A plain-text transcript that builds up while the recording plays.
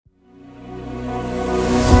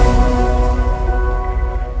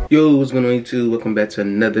Yo, what's going on YouTube? Welcome back to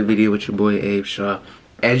another video with your boy Abe Shaw.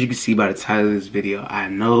 As you can see by the title of this video, I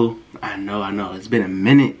know, it's been a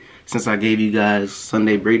minute since I gave you guys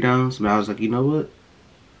Sunday breakdowns, but I was like, you know what?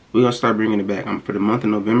 We're gonna start bringing it back. I'm for the month of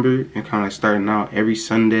November and kind of like starting out every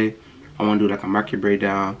Sunday. I want to do like a market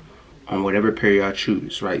breakdown on whatever pair y'all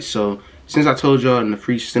choose, right? So since I told y'all in the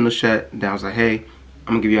free Signal chat that I was like, hey,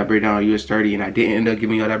 I'm gonna give y'all a breakdown on US 30, and I didn't end up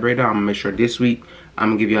giving y'all that breakdown, I'm gonna make sure this week I'm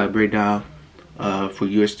gonna give y'all a breakdown for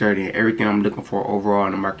US 30 and everything I'm looking for overall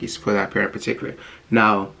in the markets for that pair in particular.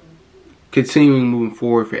 Now, continuing moving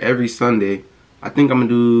forward for every Sunday, I think I'm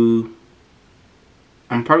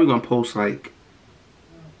probably gonna post like,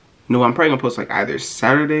 no, I'm probably gonna post like either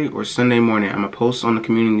Saturday or Sunday morning. I'm gonna post on the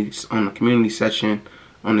community section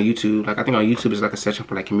on the YouTube. Like I think on YouTube is like a section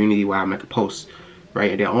for like community where I make a post, right?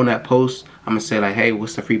 And then on that post, I'm gonna say like, hey,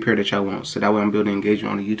 what's the free pair that y'all want? So that way I'm building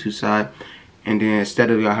engagement on the YouTube side. And then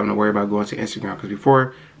instead of y'all having to worry about going to Instagram, because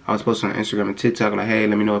before I was posting on Instagram and TikTok like, hey,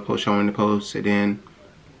 let me know what post y'all want to post, and then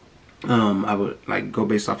I would like go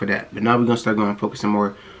based off of that. But now we're gonna start going focusing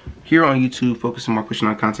more here on YouTube, focusing more pushing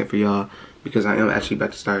on content for y'all, because I am actually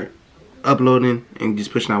about to start uploading and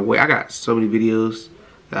just pushing out way. I got so many videos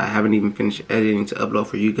that I haven't even finished editing to upload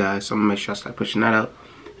for you guys, so I'm gonna make sure I start pushing that out,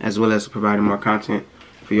 as well as providing more content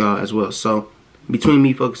for y'all as well. So between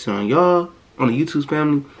me focusing on y'all, on the YouTube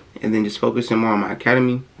family, and then just focusing more on my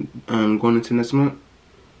academy going into next month,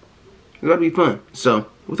 it's gonna be fun. So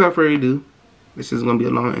without further ado, this is gonna be a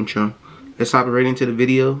long intro. Let's hop right into the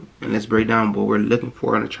video and let's break down what we're looking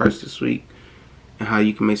for on the charts this week and how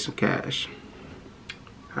you can make some cash.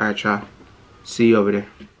 Alright, y'all. See you over there.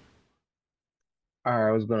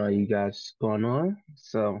 Alright, what's going on, you guys? Going on?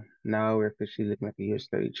 So now we're officially looking at the US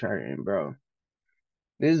 30 chart, and bro,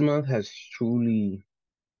 this month has truly,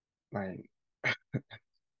 like,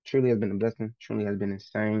 truly has been a blessing. Truly has been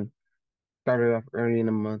insane. Started off early in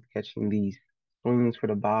the month catching these swings for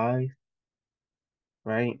the buys,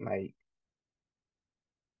 right? Like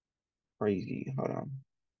crazy. Hold on.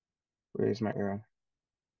 Where's my arrow?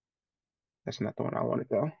 That's not the one I wanted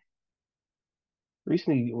though.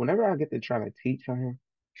 Recently, whenever I get to try to teach on here,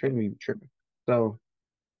 trading be tripping. So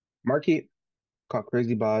market caught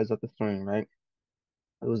crazy buys up the swing, right?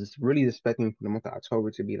 I was just really expecting for the month of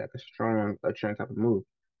October to be like a strong uptrend type of move.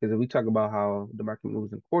 Because if we talk about how the market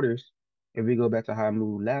moves in quarters, if we go back to how it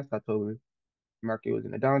moved last October, the market was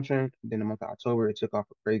in a downtrend. Then the month of October, it took off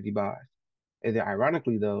a crazy buys. And then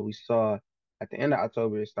ironically, though, we saw at the end of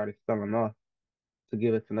October, it started selling off to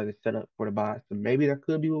give us another setup for the buys. So maybe that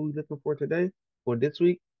could be what we're looking for today or this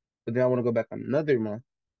week. But then I want to go back another month,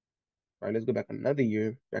 right? Let's go back another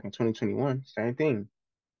year, back in 2021, same thing.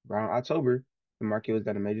 Around October, the market was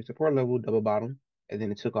at a major support level, double bottom, and then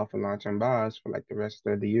it took off for long-term buys for like the rest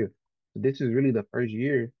of the year. So this is really the first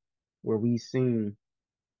year where we've seen,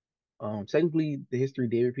 technically the history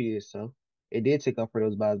did repeat itself. It did take off for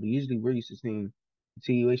those buys, but usually we're used to seeing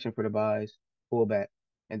continuation for the buys, pullback,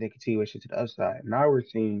 and then continuation to the upside. Now we're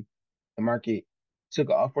seeing the market took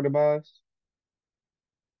off for the buys,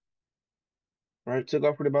 right? Took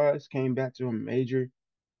off for the buys, came back to a major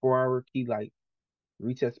 4-hour key like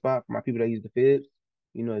retest spot for my people that use the fibs.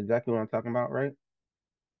 You know exactly what I'm talking about, right?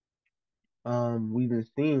 We've been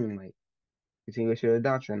seeing like continuation of the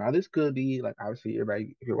doctrine. Now this could be like obviously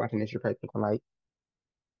everybody, if you're watching this, you're probably thinking like,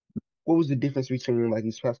 what was the difference between like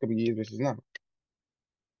these past couple of years versus now?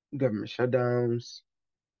 Government shutdowns,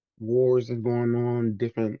 wars is going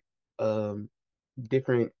on, um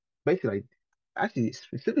different basically like actually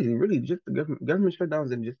specifically really just the government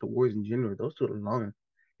shutdowns and just the wars in general. Those two alone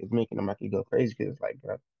is making the market go crazy because it's like,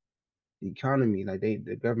 bro, the economy, like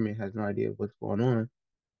the government has no idea what's going on.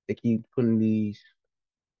 They keep putting these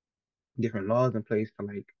different laws in place to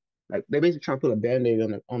like they basically trying to put a band-aid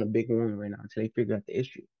on a big wound right now until they figure out the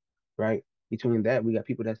issue, right? Between that, we got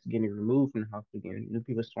people that's getting removed from the house again, new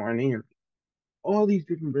people sworn in. All these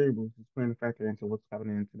different variables is playing a factor into what's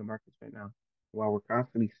happening into the markets right now. While we're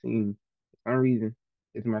constantly seeing, for some reason,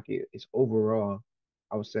 this market is overall,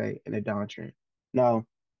 I would say, in a downtrend. Now,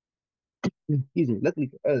 excuse me, luckily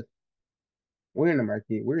for us, we're in the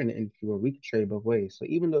market, we're in the industry where we can trade both ways. So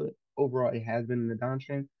even though overall it has been in the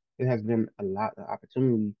downtrend, it has been a lot of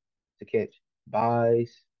opportunity to catch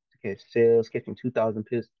buys, to catch sales, catching 2,000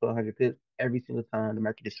 pips, 1,200 pips every single time the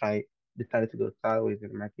market decided to go sideways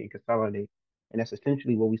in the market and consolidate. And that's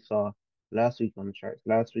essentially what we saw last week on the charts.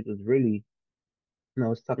 Last week was really, I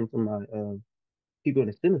was talking to my people in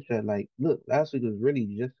the center chat, like, look, last week was really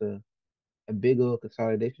just a big old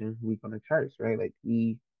consolidation week on the charts, right? Like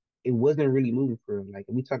it wasn't really moving for real. Like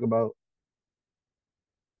if we talk about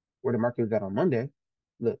where the market was at on Monday,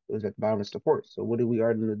 look, it was at the bottom of support. So what did we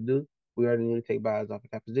already do? We already knew to take buys off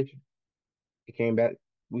at that position. It came back.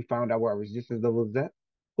 We found out where our resistance level was at.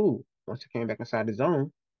 Cool. Once it came back inside the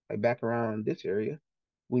zone, like back around this area,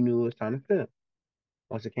 we knew it was time to sell.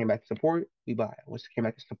 Once it came back to support, we buy. Once it came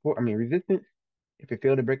back to support, I mean resistance, if it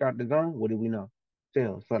failed to break out the zone, what did we know?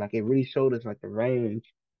 Sell. So like it really showed us like the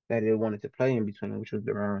range that it wanted to play in between, which was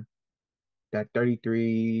around that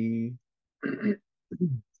 33,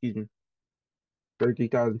 excuse me,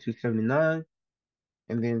 33,279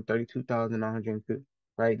 and then 32,950,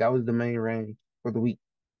 right? That was the main range for the week.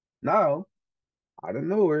 Now, out of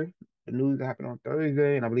nowhere, the news happened on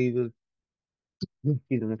Thursday, and I believe it was,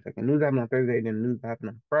 excuse me one second, news happened on Thursday, then the news happened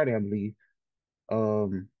on Friday, I believe.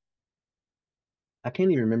 Um, I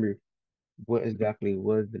can't even remember what exactly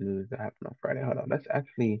was the news that happened on Friday. Hold on, let's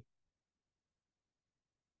actually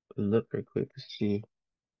look real quick to see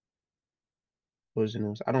what was the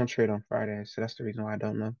news. I don't trade on Friday, so that's the reason why I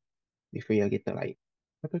don't know. Before y'all get the like,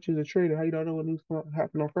 I thought you was a trader. How you don't know what news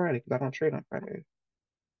happened on Friday? Because I don't trade on Friday.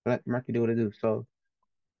 Let the market do what it do. So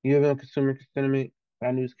you have on consumer sentiment.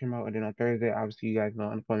 That news came out, and then on Thursday, obviously you guys know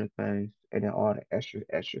unemployment claims, and then all the extra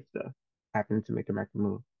stuff happened to make the market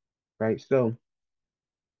move, right? So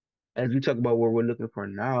as we talk about what we're looking for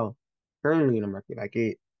now, currently in the market, like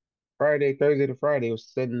it Friday, Thursday to Friday, it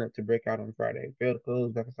was setting up to break out on Friday. Failed to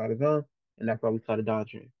close back inside the zone, and that's why we saw the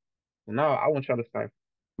dodging. So now I want y'all to start.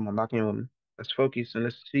 Come on, lock in with me. Let's focus and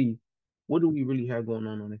let's see what do we really have going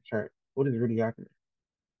on this chart. What is really happening?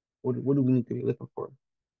 What do we need to be looking for?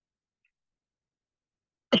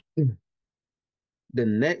 The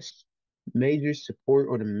next major support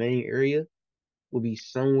or the main area will be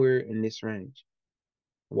somewhere in this range.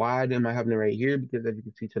 Why am I having it right here? Because as you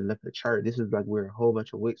can see to the left of the chart, this is like where a whole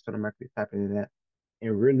bunch of wicks on the market is happening at.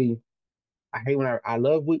 And really, I hate when I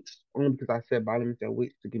love wicks only because I set buy limits at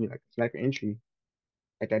wicks to give me like a sniper entry.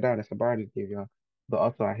 Like that down, that's the bar I just gave y'all. But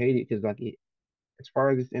also I hate it because like it as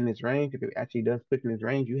far as it's in this range, if it actually does push in this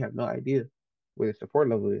range, you have no idea where the support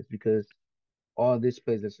level is because all this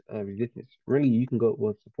plays as resistance. Really, you can go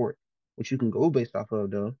with support, which you can go based off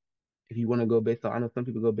of though. If you want to go based off, I know some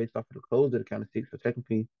people go based off of the close of the candlestick. So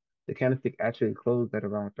technically, the candlestick actually closed at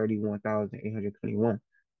around 31,821.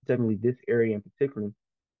 Technically, this area in particular,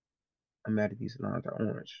 I'm mad at these lines are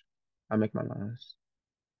orange. I make my lines.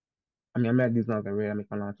 I mean, I'm mad at these lines are red. I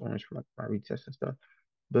make my lines orange for like my retest and stuff.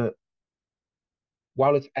 But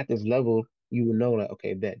while it's at this level, you will know that,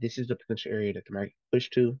 okay, bet this is the potential area that the market push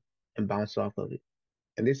to and bounce off of it.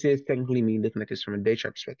 And this is technically me looking at this from a day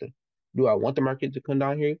chart perspective. Do I want the market to come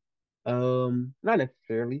down here? Not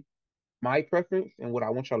necessarily. My preference and what I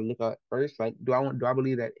want y'all to look at first, like, do I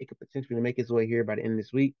believe that it could potentially make its way here by the end of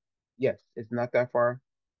this week? Yes, it's not that far.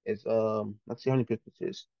 It's let's see how many pips this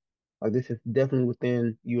is. Like this is definitely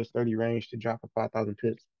within US 30 range to drop a 5,000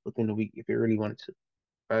 pips within the week if it really wanted to.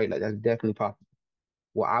 Right? Like that's definitely possible.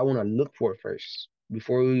 What I want to look for first,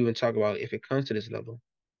 before we even talk about if it comes to this level,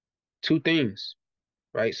 two things,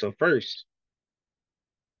 right? So first,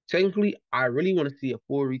 technically, I really want to see a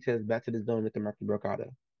full retest back to the zone that the market broke out of,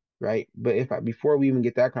 right? But if I before we even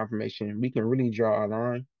get that confirmation, we can really draw our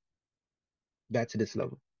line back to this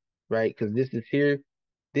level, right? Because this is here.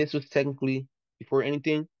 This was technically before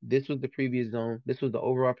anything. This was the previous zone. This was the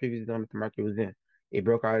overall previous zone that the market was in. It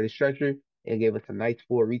broke out of the structure. It gave us a nice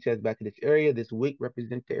full retest back to this area. This wick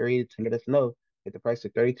represents the area to let us know that the price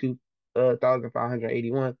of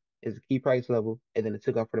 32,581 is the key price level, and then it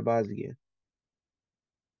took off for the buys again.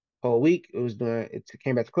 Whole week it was doing. It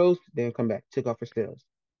came back to close, then come back, took off for sales.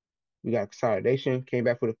 We got consolidation, came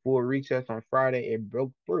back for the full retest on Friday. It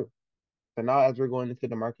broke through. So now as we're going into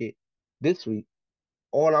the market this week,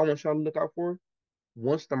 all I want y'all to look out for,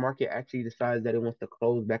 once the market actually decides that it wants to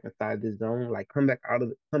close back inside this zone, like come back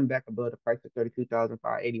above the price of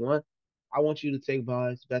 32,581, I want you to take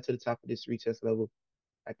buys back to the top of this retest level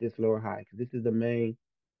at this lower high. Because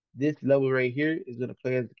this level right here is going to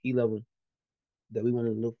play as the key level that we want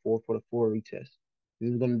to look for the full retest.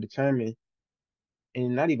 This is going to determine,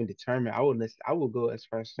 and not even determine, I would go as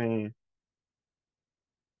far as saying,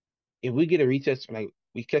 if we get a retest, like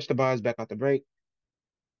we catch the buys back out the break,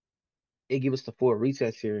 it give us the full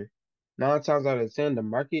retest here. 9 times out of 10, the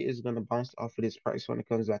market is going to bounce off of this price when it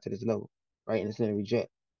comes back to this level, right? And it's going to reject.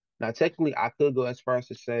 Now, technically, I could go as far as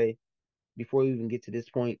to say, before we even get to this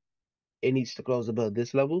point, it needs to close above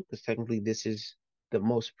this level because technically this is the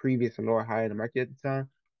most previous lower high in the market at the time.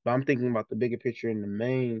 But I'm thinking about the bigger picture and the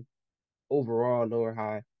main overall lower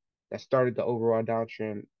high that started the overall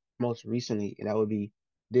downtrend most recently, and that would be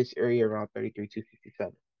this area around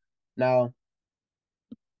 33,267. Now,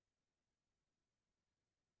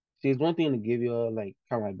 see, it's one thing to give you like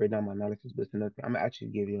kind of like break down my analysis, but it's another thing. I'm gonna actually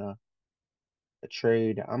give you a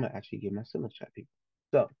trade that I'm gonna actually give my ceiling shot people.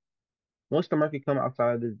 So once the market come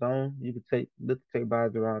outside of this zone, you can look to take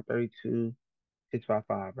buys around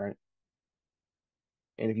 32,655, right?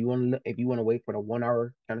 And if you want to wait for the 1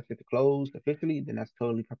 hour candlestick to close officially, then that's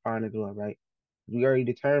totally fine as well, right? We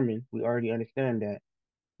already understand that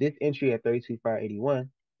this entry at 32,581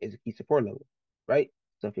 is a key support level, right?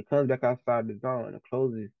 So if it comes back outside the zone and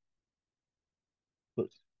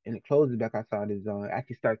puts it closes back outside the zone,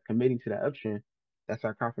 actually starts committing to that uptrend, that's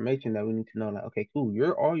our confirmation that we need to know, like, okay, cool,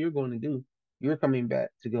 you're going to do, you're coming back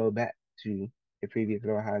to go back to the previous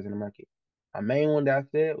lower highs in the market. Our main one that I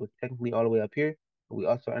said was technically all the way up here, but we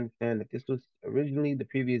also understand that this was originally the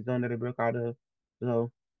previous zone that it broke out of.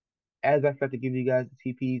 So as I start to give you guys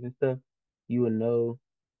the TPs and stuff, you will know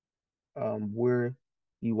where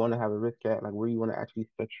you want to have a risk at, like where you want to actually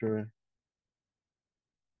set your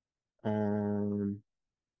um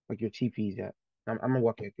like your TPs at. I'm gonna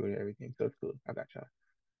walk you through everything, so it's cool. I got y'all.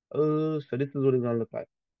 So this is what it's gonna look like.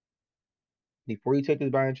 Before you take this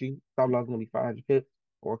buy entry, stop loss is gonna be 500 pips,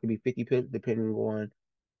 or it could be 50 pips, depending on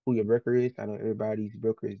who your broker is. I know everybody's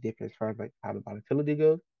broker is different as far as like how the volatility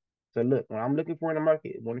goes. So look, what I'm looking for in the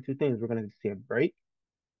market, one or two things. We're gonna see a break.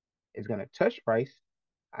 It's gonna touch price.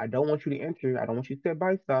 I don't want you to enter. I don't want you to set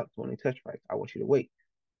buy stops when it touch price. I want you to wait,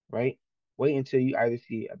 right? Wait until you either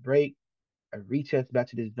see a break, a retest back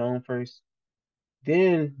to this zone first,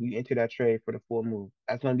 then you enter that trade for the full move.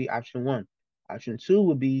 That's going to be option one. Option two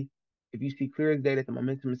would be if you see clear as day that the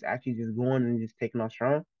momentum is actually just going and just taking off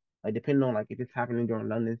strong, like depending on like if it's happening during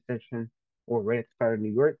London session or right at the start of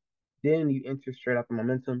New York, then you enter straight out the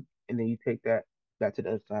momentum and then you take that back to the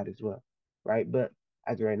other side as well, right? But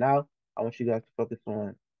as of right now, I want you guys to focus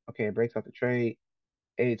on okay, it breaks out the trade.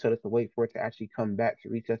 A told us to wait for it to actually come back to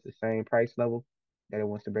retest the same price level that it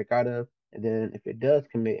wants to break out of. And then if it does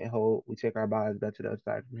commit and hold, we take our buys back to the other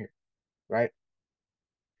side from here, right?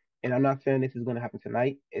 And I'm not saying this is going to happen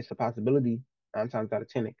tonight. It's a possibility. 9 times out of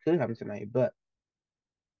 10, it could happen tonight. But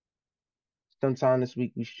sometime this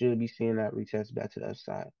week, we should be seeing that retest back to the other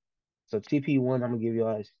side. So TP1, I'm going to give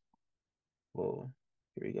y'all is, well,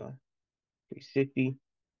 here we go. 360.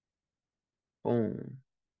 Boom.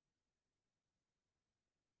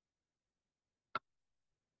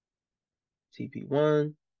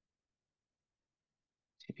 TP1,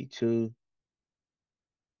 TP2,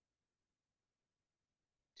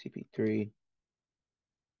 TP3,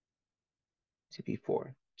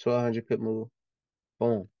 TP4. 1200 pip move.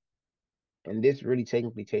 Boom. And this really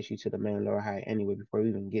technically takes you to the main lower high anyway before we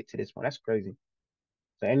even get to this one. That's crazy.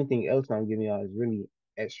 So anything else I'm giving y'all is really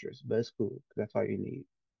extras, but it's cool because that's all you need.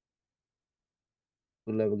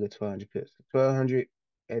 We love a good 1200 pips. 1200,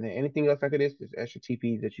 and then anything else after this is extra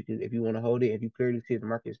TPs that you can, if you want to hold it, if you clearly see the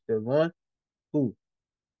market is still going, cool.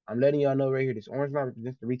 I'm letting y'all know right here, this orange line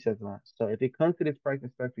represents the retest line. So if it comes to this price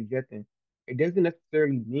and starts rejecting, it doesn't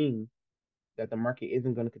necessarily mean that the market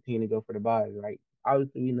isn't going to continue to go for the buys, right?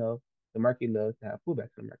 Obviously, we know the market loves to have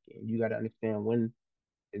pullbacks in the market, and you got to understand when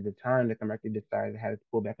is the time that the market decides to have its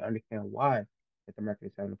pullback and understand why that the market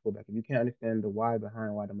is having a pullback. If you can't understand the why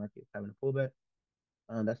behind why the market is having a pullback,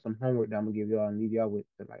 that's some homework that I'm gonna give y'all and leave y'all with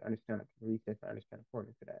to like understand like research and understand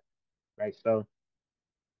according to that. Right. So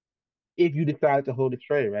if you decide to hold a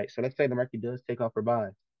trade, right? So let's say the market does take off for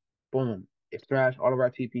buys. Boom. It smashed all of our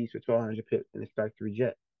TPs for 1200 pips and it starts to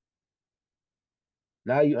reject.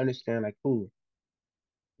 Now you understand like cool.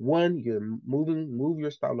 One, you're move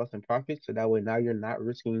your stop loss and profits so that way now you're not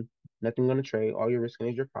risking nothing on the trade. All you're risking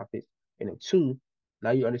is your profits. And then two,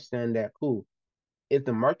 now you understand that cool. If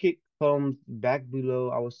the market comes back below,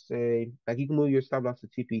 I would say like you can move your stop loss to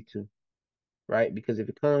TP2, right? Because if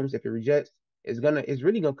it rejects, it's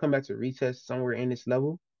really gonna come back to retest somewhere in this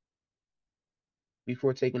level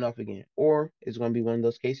before taking off again. Or it's gonna be one of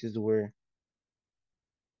those cases where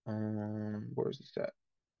is this at?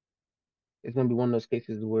 It's gonna be one of those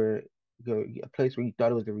cases where a place where you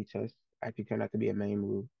thought it was a retest actually turned out to be a main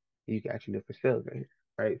move. You can actually look for sales right here,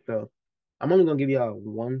 right? So I'm only gonna give y'all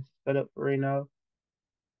one setup for right now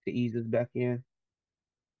to ease this back in.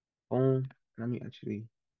 Boom. Let me actually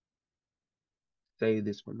save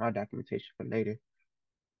this for my documentation for later.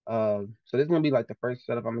 So this is gonna be like the first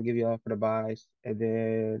setup I'm gonna give y'all for the buys, and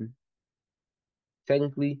then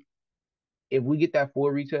technically, if we get that full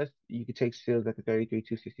retest, you can take sales at the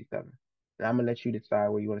 33,267. And I'm gonna let you decide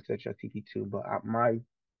where you want to set your TP2. But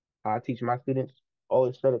I teach my students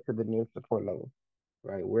always set it to the nearest support level,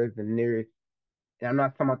 right? Where's the nearest? And I'm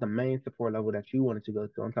not talking about the main support level that you wanted to go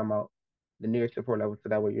to. I'm talking about the nearest support level, so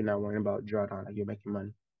that way you're not worrying about drawdown, like you're making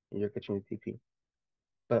money and you're catching the TP.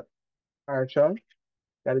 But all right, y'all,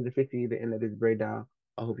 that is officially the end of this breakdown.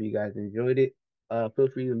 I hope you guys enjoyed it. Feel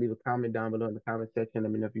free to leave a comment down below in the comment section.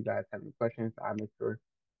 Let me know if you guys have any questions. I'll make sure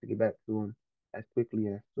to get back to them as quickly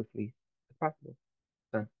and as swiftly as possible.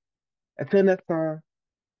 So until next time,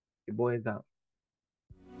 your boy is out.